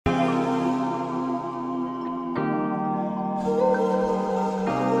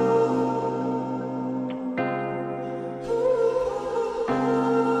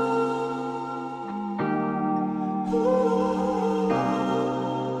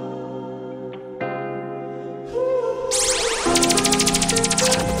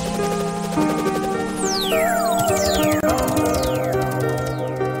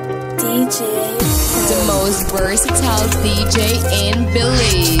original DJ in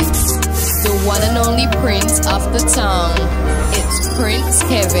Belize, the one and only Prince of the Town. It's Prince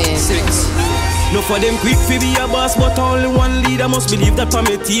Kvng. 6. No for them quick fi be a boss, but only one leader. Must believe that for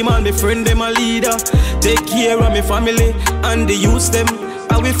my team and my friend them a leader. Take care of my family and the youth them.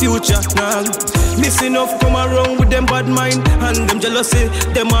 Our future now. Missing enough come around with them bad mind and them jealousy.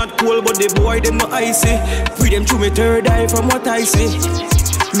 Them hard cold but the boy them no icy. Free them through me third eye from what I see.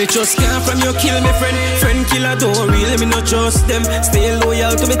 Me just can't from you kill me friend. Friend killer don't really me no trust them. Stay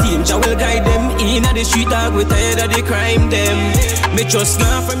loyal to me team, I will guide them. In the street dog we tired of the crime them. Me just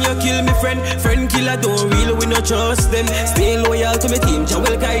can't from you kill me friend. Friend killer don't really we no trust them. Stay loyal to me team, I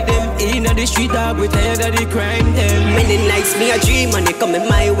will guide them. In the street dog we tired of the crime them. Many nights me a dream and they coming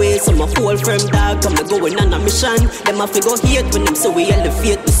my way. So my whole firm dog come going on a mission. Them have to go hate when them so we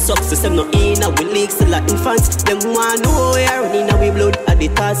elevate the success. Them no in our leagues still like infants. Them want know we are running our blood at the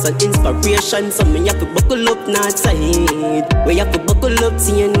and inspiration, so me have to buckle up north side. We have to buckle up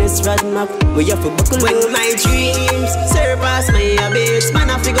TNS Radmap. We have to buckle when up. When my dreams surpass my habits,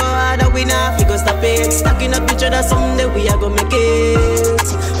 man I figure out that we not figure stop it. Stacking up each other someday we are gonna make it.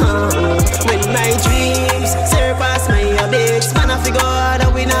 When my dreams surpass my habits, man I figure out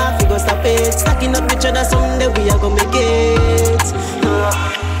that we not figure stop it. Stacking up each other someday we are gonna make it.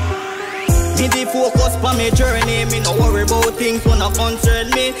 Me the focus for my journey. Me no worry about things when I concern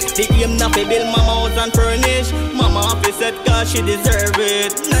me. The aim not to build mama house and furnish. Mama happy set cause she deserve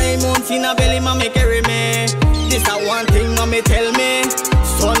it. 9 months in a belly mommy carry me. This a one thing mommy tell me.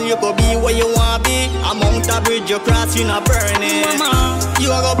 Son you go be where you want be. Amount a bridge you cross you not burn it. Mama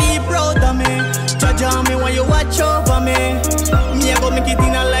you a go be proud of me. Judge on me when you watch over me. Me a go make it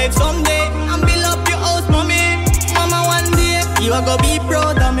in a life someday. And build up your house mommy. Mama one day you a go be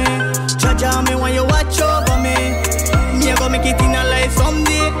proud of me. Judge on me when you watch over me. Me a go make it in a life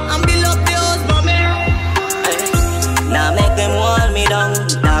someday and build up the house for me. Now make them wall me down.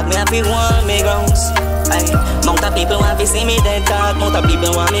 Dog me happy wall me grounds. Mount of people want to see me dead talk. Mount of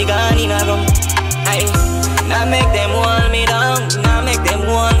people want me gone in a room. Now make them wall me down. Now make them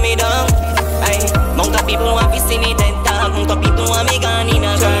wall me down. Mount of people want to see me dead talk. Mount of people want me gone in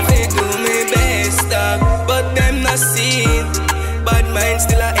a room. Try to do me best dog, but them not see it. Bad mind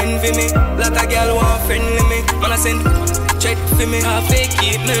still a envy me. Lot of girl want friend with me. Man I send check for me. I fake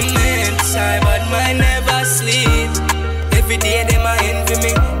keep me mental. Bad mind never sleep. Every day them a envy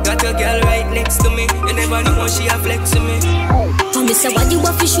me. Got a girl right next to me. You never know she a flex with me. Oh me say why you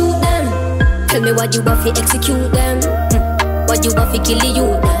want to shoot them? Tell me why you want to execute them. Why you want to kill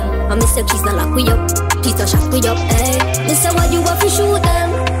you them? Oh me say please don't lock me up. Please don't shut me up. Hey. Me say why you want to shoot them?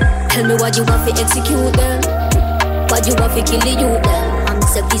 Tell me why you want to execute them. Why you want to kill you then? I'm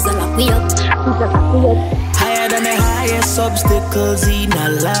say please don't lock me up. Please don't lock me up. Higher than the highest obstacles in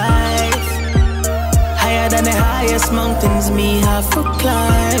our life. Higher than the highest mountains me have to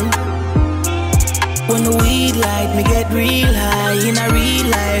climb. When the weed light me get real high in a real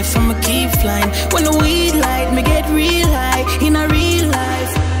life, I'ma keep flying. When the weed light me get real high in a real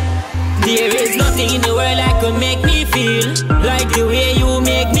life. There is nothing in the world that could make me feel like the way you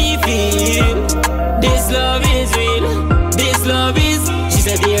make me feel. This love is real, this love is. She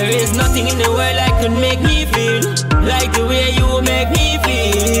said there is nothing in the world that could make me feel like the way you make me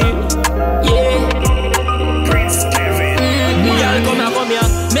feel. Yeah. Prince Kvng. Girl, come here,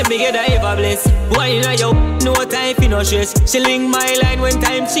 make me get a ever bless. Why you know yo, no time for no stress. She link my line when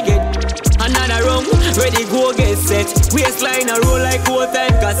time she get another rung. Ready go get set. Waistline a roll like old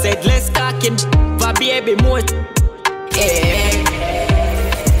time cassette. Let's talking for baby more. Yeah.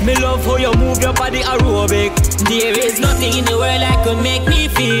 Me love how you move your body aerobic. There is nothing in the world that could make me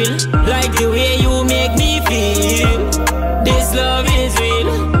feel like the way you make me feel. This love is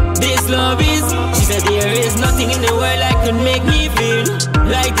real, this love is. She said there is nothing in the world that could make me feel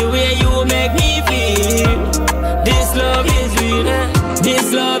like the way you make me feel. This love is real,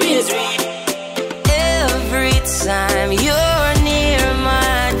 this love is real. Every time you're near,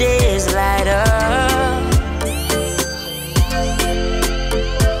 my days light up.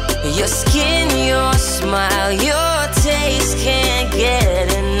 Your skin, your smile, your taste can't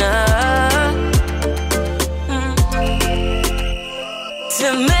get enough.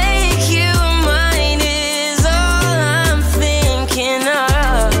 To make you mine is all I'm thinking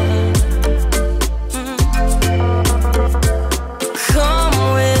of. Come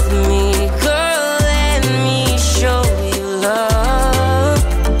with me, girl, let me show you love.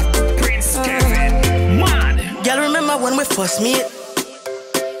 Prince Kvng, man. Girl, remember when we first meet?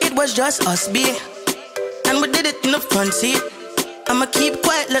 It was just us, B. And we did it in the front seat. I'ma keep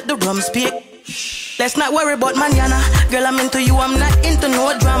quiet, let the rum speak. Let's not worry about manana. Girl, I'm into you, I'm not into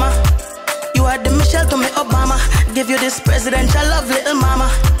no drama. You You are the Michelle to me Obama. Give you this presidential love, little mama.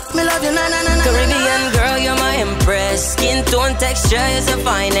 Me love you, na na na na. Caribbean girl, you're my empress. Skin tone, texture is the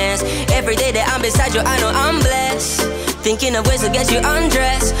finest. Every day that I'm beside you, I know I'm blessed. Thinking of ways to get you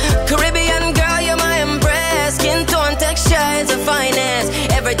undressed. Caribbean girl, you're my empress. Skin tone, texture is the finest.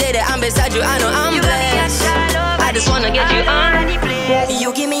 Every day that I'm beside you, I know I'm blessed. I just wanna get you on. You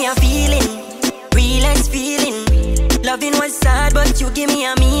give me a feeling, realest feeling. Loving was sad, but you give me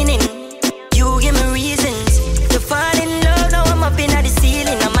a meaning. You give me reasons to fall in love. Now I'm up in the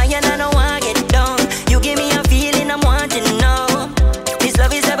ceiling. I'm high and I don't want to get down. You give me a feeling I'm wanting now. This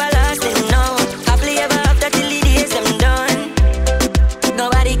love is everlasting now. Happily ever after till the days I'm done.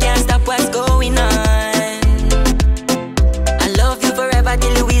 Nobody can stop what's going on. I love you forever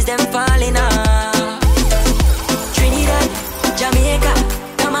till the wheels them falling off. Trinidad, Jamaica,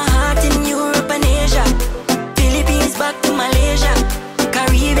 got my heart in Europe and Asia. Philippines back to Malaysia.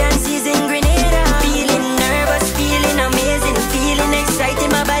 Caribbean seas in Grenada. Feeling nervous, feeling amazing, feeling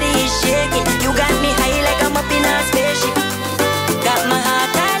excited, my body is shaking. You got me high like I'm up in a spaceship. Got my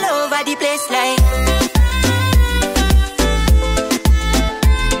heart all over the place like.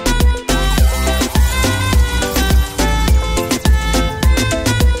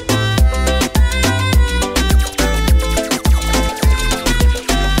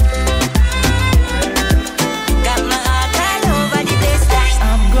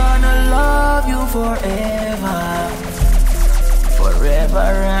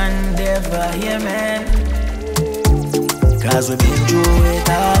 Cause we've been through it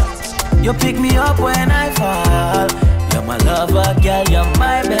all. You pick me up when I fall. You're my lover, girl, you're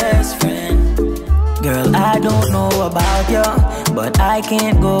my best friend. Girl, I don't know about you, but I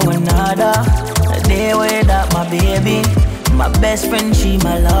can't go another day without my baby. My best friend, she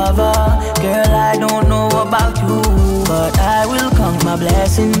my lover. Girl, I don't know about you, but I will count my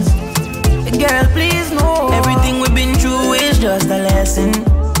blessings. Girl, please know everything we've been through is just a lesson.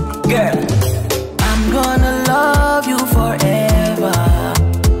 Girl, I'm gonna love you forever,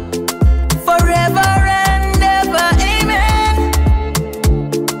 forever and ever, amen.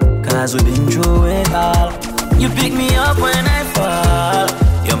 Cause we've been through it all. You pick me up when I fall.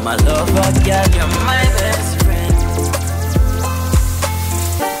 You're my lover, girl, you're my best friend.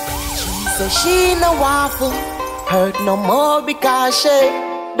 She said she no waffle, hurt no more because she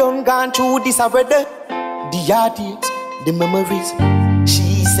done gone through this already. The heartaches, the memories.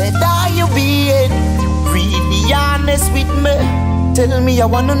 She said, are you being really honest with me? Tell me, I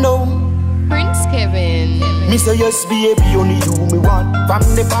wanna know. Prince Kevin. Me say yes, baby, only you me want. From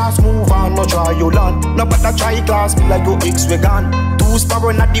the past, move on, no try your land. No better try class, me like your ex-vegan. Two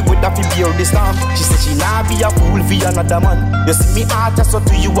sparrow not the weather fi bear the storm. She said she nah be a fool for another man. You see me heart just so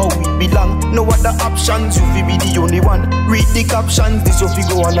to you how we belong. No other options, you fi be the only one. Read the captions, this you fi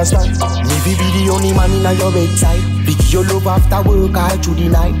go understand. Me fi be the only man in your bedside. Pick your love after work all through the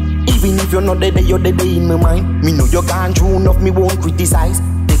night. Even if you're not there, you're there in my mind. Me know you can't true enough, me won't criticize.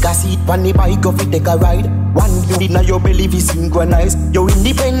 Take a seat on the bike, go fi take a ride. One beauty now your belly fi synchronize. You're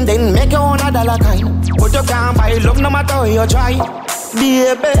independent, make your own $1 kind. But you can't buy love no matter how you try.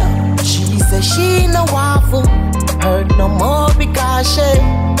 Baby, she said she no waffle, hurt no more because she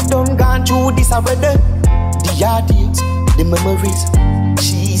done gone through this already. The heartaches, the memories.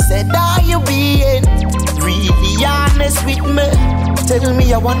 She said, are you being really honest with me? Tell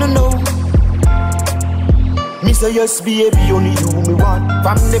me, I wanna know. Me say yes, baby, only you me want.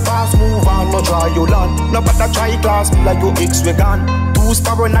 From the past, move on, no try your land. No better try class, me like your ex-vegan. Two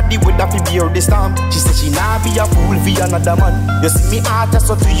sparrow not the weather fi bear the storm. She said she nah be a fool for another man. You see me heart just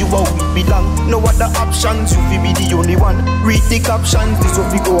so to you how we belong. No other options, you fi be the only one. Read the captions, this will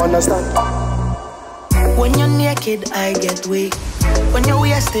be go understand. When you're naked, I get weak. When you're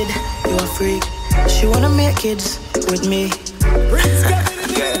wasted, you're a freak. She wanna make kids with me.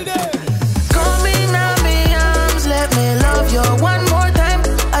 Let me love you one more time.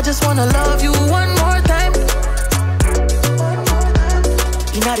 I just wanna love you one more time.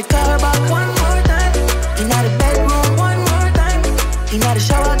 Inna the car back one more time. Inna the bedroom one more time. Inna the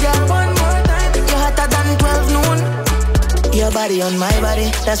shower girl one more time. You're hotter than 12 noon. Your body on my body,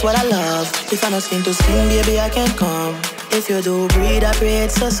 that's what I love. If I'm not skin to skin, baby, I can't come. If you do breathe, I pray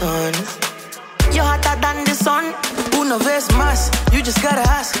it's the sun. You're hotter than the sun. Uno vez más, you just gotta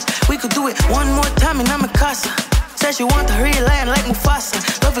ask. We could do it one more time and I'm a casa. Says you want a real lion like Mufasa.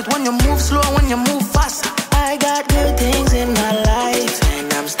 Love it when you move slow, when you move fast. I got good things in my life,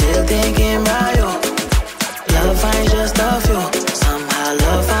 and I'm still thinking about you. Love finds just a few. Somehow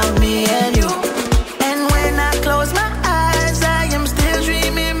love found me and you. And when I close my eyes, I am still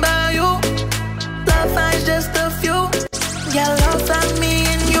dreaming about you. Love finds just a few. Yeah, love found me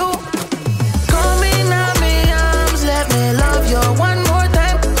and you.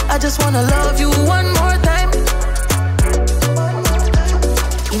 just wanna love you one more time.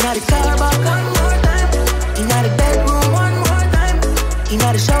 Inna the car back one more time. Inna the bedroom one more time.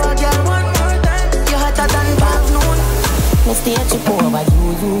 Inna the shower, girl, one more time. You hotter than back noon. Me stay trip over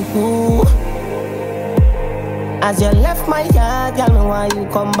you. As you left my yard, girl, know why you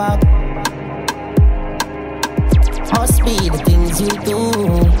come back. Must be the things you do.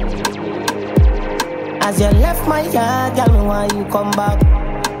 As you left my yard, girl, know why you come back.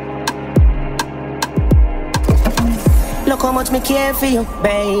 Look how much me care for you,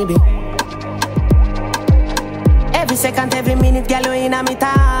 baby. Every second, every minute, girl, you in my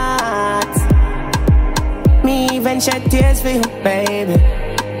thoughts. Me even shed tears for you, baby.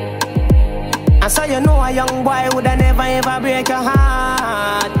 And so you know a young boy woulda never ever break your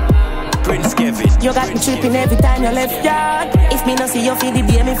heart. Prince Kevin. You got me tripping every time you left yard. If me no see you feel the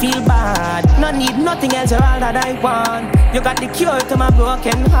day, me feel bad. No need nothing else, you're all that I want. You got the cure to my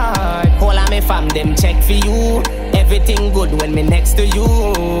broken heart. All of me fam, them check for you. Everything good when me next to you.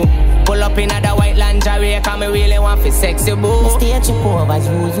 Pull up in the white lingerie, cause me really want for sexy boo. Me stay trip over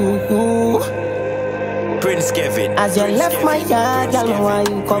you. Prince Kevin. As you left my yard, girl, know why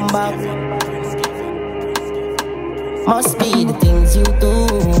you come back. Must be the things you do.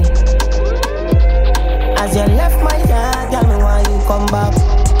 As you left my yard, girl, know why you come back.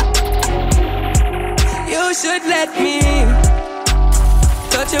 You should let me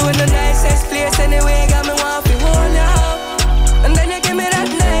touch you in the nicest place anyway. Got me want to hold you. And then you give me that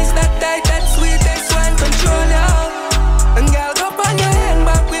nice, that tight, that sweetest one, control you. And girl, go on your hand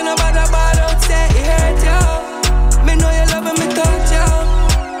back, we no bother about say it hurt you. Me know you love me, touch you.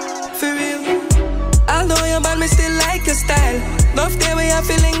 For real. Although you're bad, me still like your style. Love day when you're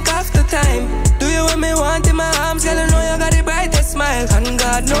feeling half the time. Do you want me want in my arms? Girl, I know you got the brightest smile. And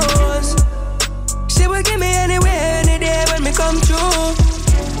God knows she will give me anywhere, any day when me come through.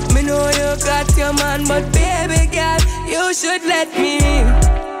 Me know you got your man, but baby girl, you should let me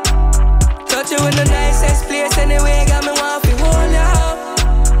touch you in the nicest place anyway. Got me want to hold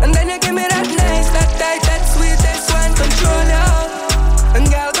you. And then you give me that nice, that tight, that sweetest one, control you. And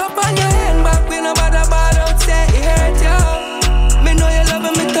girl, go on your hand back, we no bother about say it hurt you. Me know you love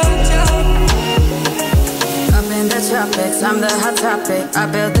me, touch you. Up in the tropics, I'm the hot topic. I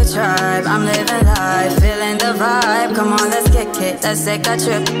built the tribe, I'm living life, feeling the vibe. Come on, let's kick it, let's take a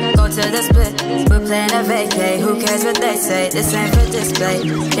trip. Go to the split, we're playing a vacay. Who cares what they say, this ain't for display.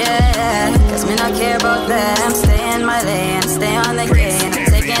 Yeah, cause me not care about them. Stay in my lane, stay on the game. I'm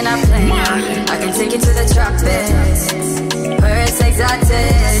taking a plane, I can take you to the tropics, where it's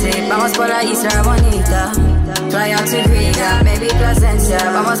exotic. Vamos por la Isla Bonita, fly out to Riga, maybe Placencia.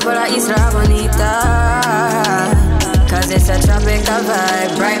 Vamos por la Isla Bonita, cause it's a tropical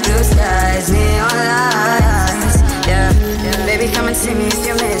vibe. Bright blue skies, neon lights. Yeah, baby, come and see me if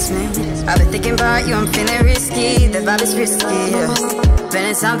you miss me. I've been thinking about you, I'm feeling risky. The vibe is risky, yeah.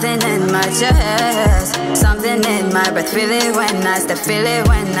 Feeling something in my chest, something in my breath. Feel it when I step, feel it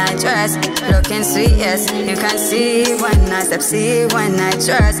when I dress. Looking sweet, yes, you can see when I step, see when I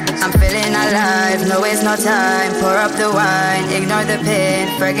dress. I'm feeling alive, no waste, no time. Pour up the wine, ignore the pain,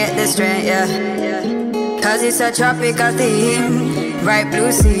 forget the strain, yeah. Cause it's a tropical theme. Bright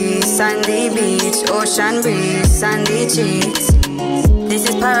blue sea, sandy beach, ocean breeze, sandy cheeks. This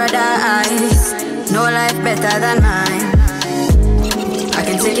is paradise, no life better than mine. I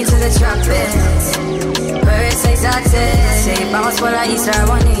can take you to the tropics, where it's exotic. Vamos por la Isla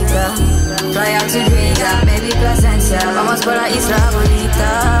Bonita, fly out to Riga, maybe Placencia. Vamos por la Isla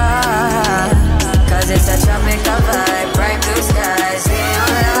Bonita, cause it's a tropical vibe. Bright blue skies, neon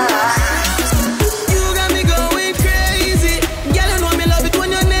lights. You got me going crazy. Girl, you know me love it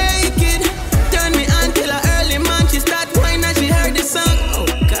when you're naked. Turn me on till a early man. She start whining as she heard the song. Oh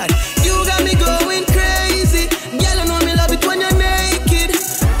God, you got me going crazy. Girl, you know me love it when you're naked.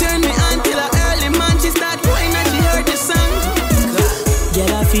 Turn me on till a early man. She start whining as she heard the song.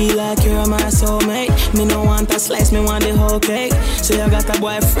 Girl, I feel like you're my soulmate. Me no want a slice, me want the whole cake. So you got a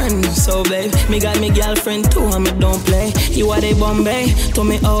boyfriend, so babe. Me got me girlfriend too, and me don't play. You are the Bombay, to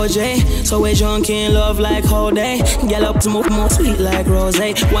me OJ. So we drunk in love like whole day. Girl up smoke more sweet like rose.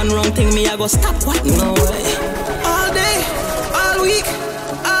 One wrong thing, me I go stop, what? No way. All day, all week,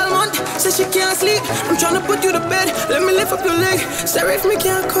 all month. Says she can't sleep. I'm tryna put you to bed. Let me lift up your leg. Sorry if me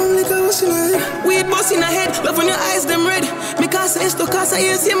can't come like I was in her head. Weed bust in her head. Love when your eyes them red. Me casa esto, casa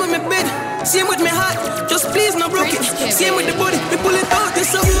here. Same with me bed. Same with me heart. Just please no broke it. Same with the body. Me pull it out.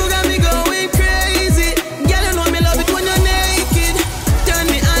 This up. You got me